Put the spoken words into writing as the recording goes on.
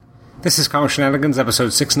This is Comic Shenanigans,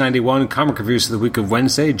 episode 691, comic reviews for the week of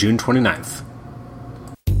Wednesday, June 29th.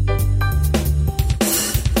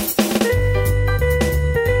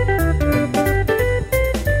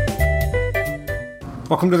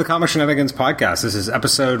 Welcome to the Comic Shenanigans podcast. This is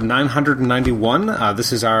episode 991.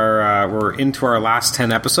 This is we're into our last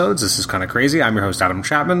 10 episodes. This is kind of crazy. I'm your host, Adam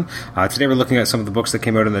Chapman. Today we're looking at some of the books that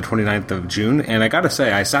came out on the 29th of June. And I gotta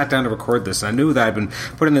say, I sat down to record this, and I knew that I'd been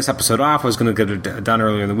putting this episode off. I was going to get it done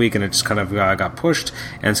earlier in the week, and it just kind of got pushed.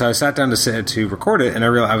 And so I sat down to record it, and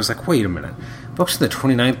I was like, wait a minute. Books are the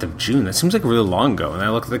 29th of June. That seems like really long ago. And I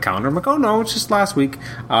looked at the calendar. I'm like, oh no, it's just last week.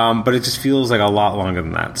 But it just feels like a lot longer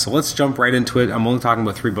than that. So let's jump right into it. I'm only talking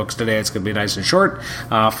about 3 books today. It's going to be nice and short.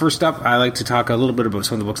 First up, I like to talk a little bit about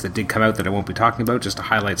some of the books that did come out that I won't be talking about, just to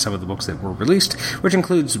highlight some of the books that were released, which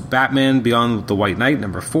includes Batman Beyond the White Knight,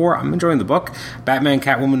 number 4. I'm enjoying the book. Batman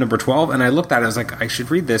Catwoman, number 12. And I looked at it, I was like, I should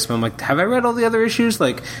read this. But I'm like, have I read all the other issues?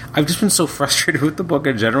 Like, I've just been so frustrated with the book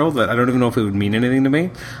in general that I don't even know if it would mean anything to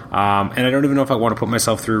me. And I don't even know if I want to put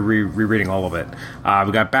myself through rereading all of it.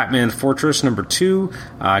 We got Batman Fortress, number 2.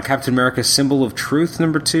 Captain America Symbol of Truth,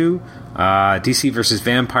 number 2. DC vs.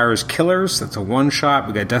 Vampires Killers, that's a one-shot.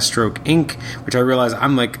 We got Deathstroke Inc., which I realize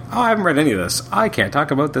I'm like, I haven't read any of this. I can't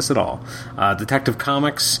talk about this at all. Detective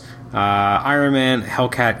Comics, Iron Man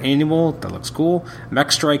Hellcat Annual, that looks cool.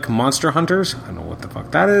 Mech Strike Monster Hunters, I don't know what the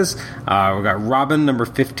fuck that is. We got Robin, number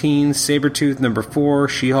 15. Sabretooth, number 4.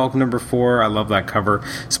 She-Hulk, number 4. I love that cover.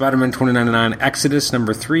 Spider-Man 2099 Exodus,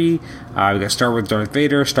 number 3. We got Star Wars Darth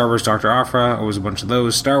Vader, Star Wars Dr. Aphra, always a bunch of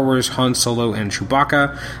those. Star Wars Han Solo and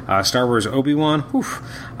Chewbacca, Star Wars Obi-Wan,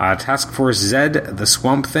 Task Force Z, The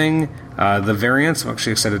Swamp Thing, The Variants. I'm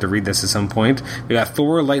actually excited to read this at some point. We got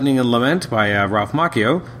Thor, Lightning and Lament by Ralph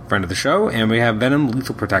Macchio, friend of the show, and we have Venom,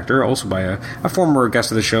 Lethal Protector, also by a former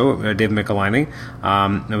guest of the show, Dave Michelini.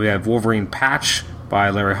 Then we have Wolverine Patch by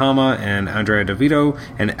Larry Hama and Andrea DeVito,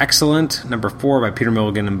 and Excellent, number 4 by Peter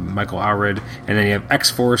Milligan and Michael Allred, and then you have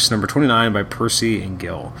X-Force, number 29 by Percy and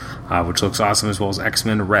Gill, which looks awesome, as well as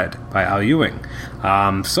X-Men Red by Al Ewing.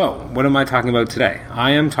 So, what am I talking about today?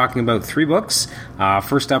 I am talking about 3 books.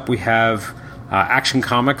 First up, we have Action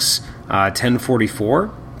Comics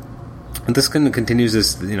 1044. And this kind of continues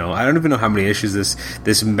this, I don't even know how many issues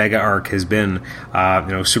this mega arc has been.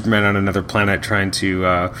 Superman on another planet trying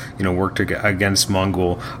to, work against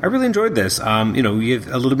Mongul. I really enjoyed this. You have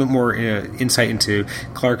a little bit more insight into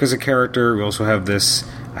Clark as a character. We also have this,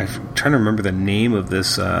 I'm trying to remember the name of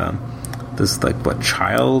this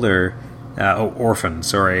child or... Orphan,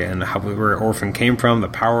 sorry, and where Orphan came from, the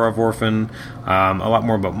power of Orphan, a lot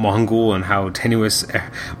more about Mongul and how tenuous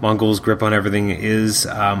Mongul's grip on everything is.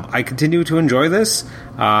 I continue to enjoy this.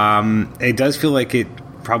 It does feel like it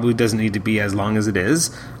probably doesn't need to be as long as it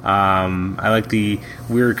is. I like the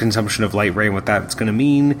weird consumption of light ray and what that's going to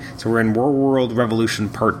mean. So we're in War World Revolution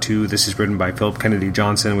Part 2. This is written by Philip Kennedy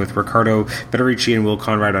Johnson with Ricardo Federici and Will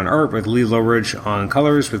Conrad on art, with Lee Lowridge on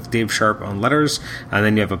colors, with Dave Sharp on letters. And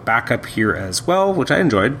then you have a backup here as well, which I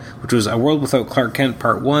enjoyed, which was A World Without Clark Kent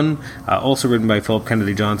Part 1, also written by Philip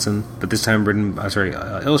Kennedy Johnson, but this time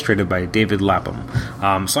illustrated by David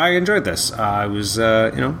Lapham. So I enjoyed this.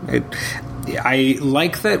 I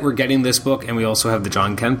like that we're getting this book, and we also have the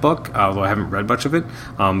John Kent book, although I haven't read much of it,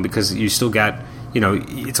 because you still get,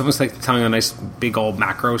 it's almost like telling a nice big old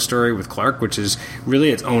macro story with Clark, which is really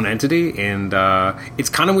its own entity, and it's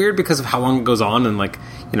kind of weird because of how long it goes on, and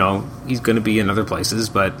he's going to be in other places,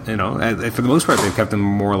 but, for the most part, they've kept him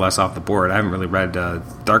more or less off the board. I haven't really read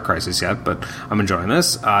Dark Crisis yet, but I'm enjoying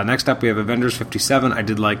this. Next up, we have Avengers 57. I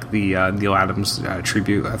did like the Neil Adams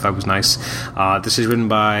tribute. I thought it was nice. This is written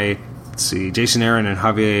by... Jason Aaron and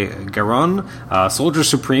Javier Garron. Soldier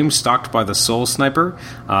Supreme, Stalked by the Soul Sniper.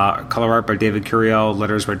 Color art by David Curiel.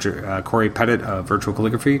 Letters by Corey Pettit, Virtual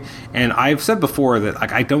Calligraphy. And I've said before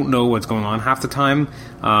that I don't know what's going on half the time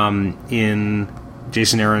in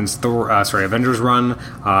Jason Aaron's Avengers run.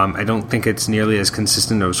 I don't think it's nearly as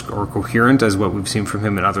consistent or coherent as what we've seen from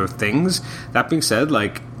him in other things. That being said,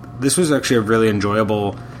 this was actually a really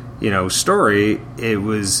enjoyable story. It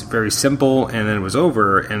was very simple, and then it was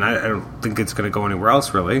over, and I don't think it's going to go anywhere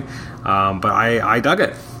else, really. But I dug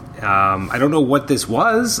it. I don't know what this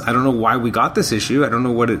was. I don't know why we got this issue. I don't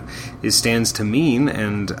know what it stands to mean.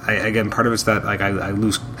 And again, part of it's that I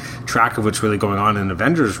lose track of what's really going on in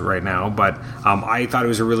Avengers right now. But I thought it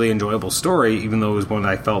was a really enjoyable story, even though it was one that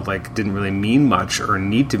I felt like didn't really mean much or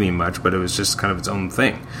need to mean much. But it was just kind of its own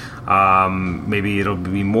thing. Maybe it'll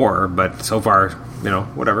be more, but so far,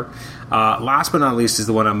 whatever. Last but not least is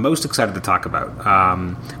the one I'm most excited to talk about,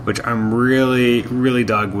 which I'm really, really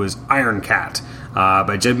dug, was Iron Cat.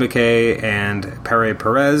 by Jed MacKay and Pere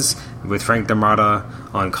Perez, with Frank D'Armata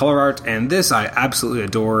on color art. And this I absolutely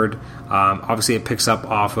adored. Obviously, it picks up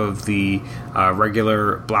off of the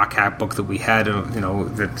regular Black Cat book that we had.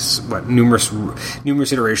 That's numerous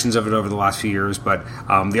iterations of it over the last few years. But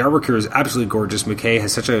the artwork here is absolutely gorgeous. MacKay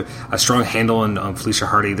has such a strong handle on Felicia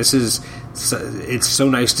Hardy. It's so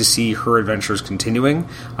nice to see her adventures continuing.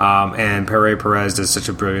 And Pere Perez does such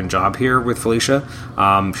a brilliant job here with Felicia.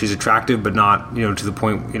 She's attractive, but not to the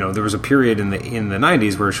point. There was a period in the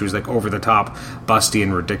 90s where she was like over the top, busty,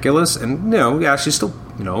 and ridiculous. And she's still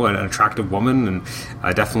an attractive woman,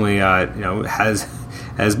 and definitely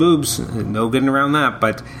has boobs, no getting around that.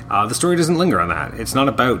 But the story doesn't linger on that. It's not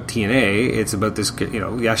about TNA. It's about this.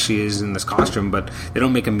 Yes, she is in this costume, but they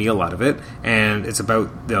don't make a meal out of it. And it's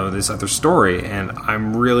about this other story. And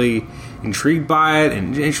I'm really intrigued by it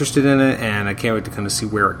and interested in it. And I can't wait to kind of see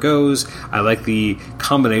where it goes. I like the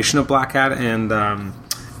combination of Black Cat and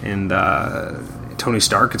Tony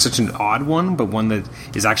Stark. It's such an odd one, but one that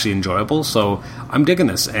is actually enjoyable. So I'm digging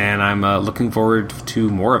this, and I'm looking forward to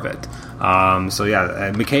more of it.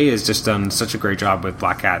 MacKay has just done such a great job with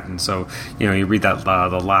Black Cat, and so you read that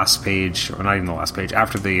the last page, or not even the last page,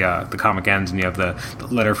 after the comic ends, and you have the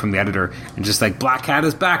letter from the editor, and just like, Black Cat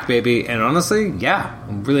is back, baby. And honestly, yeah,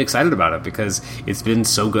 I'm really excited about it because it's been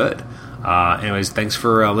so good. Anyways, thanks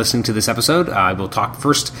for listening to this episode. I will talk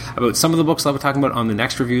first about some of the books I'll be talking about on the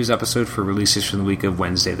next reviews episode for releases from the week of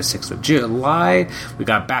Wednesday, the 6th of July. We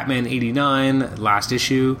got Batman 89, last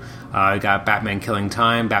issue. We got Batman Killing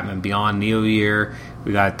Time, Batman Beyond, Neo Year.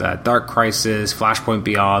 We got Dark Crisis, Flashpoint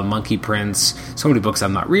Beyond, Monkey Prince. So many books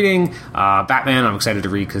I'm not reading. Batman, I'm excited to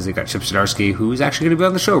read because they got Chip Zdarsky, who's actually going to be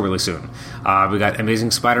on the show really soon. We got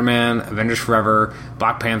Amazing Spider-Man, Avengers Forever,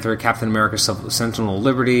 Black Panther, Captain America, Sentinel of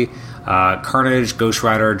Liberty, Carnage, Ghost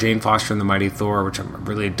Rider, Jane Foster and the Mighty Thor, which I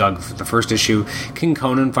really dug for the first issue. King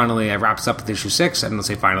Conan finally wraps up with issue 6. I don't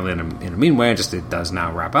say finally in a mean way, just it does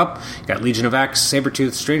now wrap up. You got Legion of X,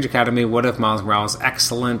 Sabretooth, Strange Academy, What If, Miles Morales,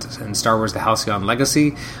 Excellent, and Star Wars The Halcyon Legacy.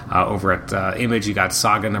 Over at Image, you got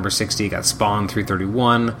Saga number 60, you got Spawn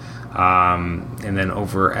 331, and then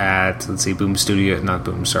over at, Boom Studio, not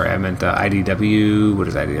Boom, sorry, I meant IDW. What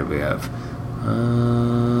does IDW have?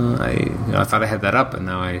 I thought I had that up, and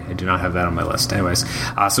now I do not have that on my list. Anyways,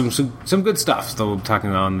 some good stuff that we'll be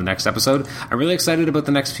talking about on the next episode. I'm really excited about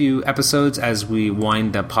the next few episodes as we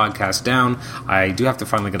wind the podcast down. I do have to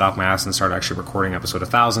finally get off my ass and start actually recording episode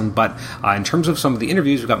 1000, but in terms of some of the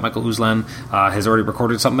interviews, we've got Michael Uslan has already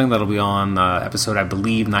recorded something that'll be on episode, I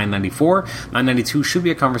believe, 994. 992 should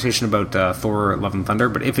be a conversation about Thor Love and Thunder,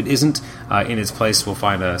 but if it isn't in its place, we'll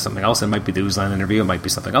find something else. It might be the Uslan interview, it might be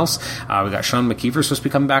something else. We got Sean McKeever supposed to be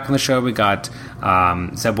coming back on the show. We got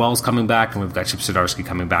Zeb Wells coming back, and we've got Chip Zdarsky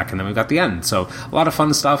coming back, and then we've got the end. So a lot of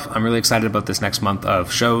fun stuff. I'm really excited about this next month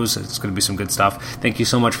of shows. It's going to be some good stuff. Thank you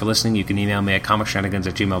so much for listening. You can email me at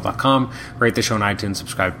comicshenanigans@gmail.com. Rate the show on iTunes,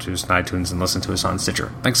 subscribe to us on iTunes, and listen to us on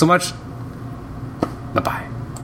Stitcher. Thanks so much. Bye-bye.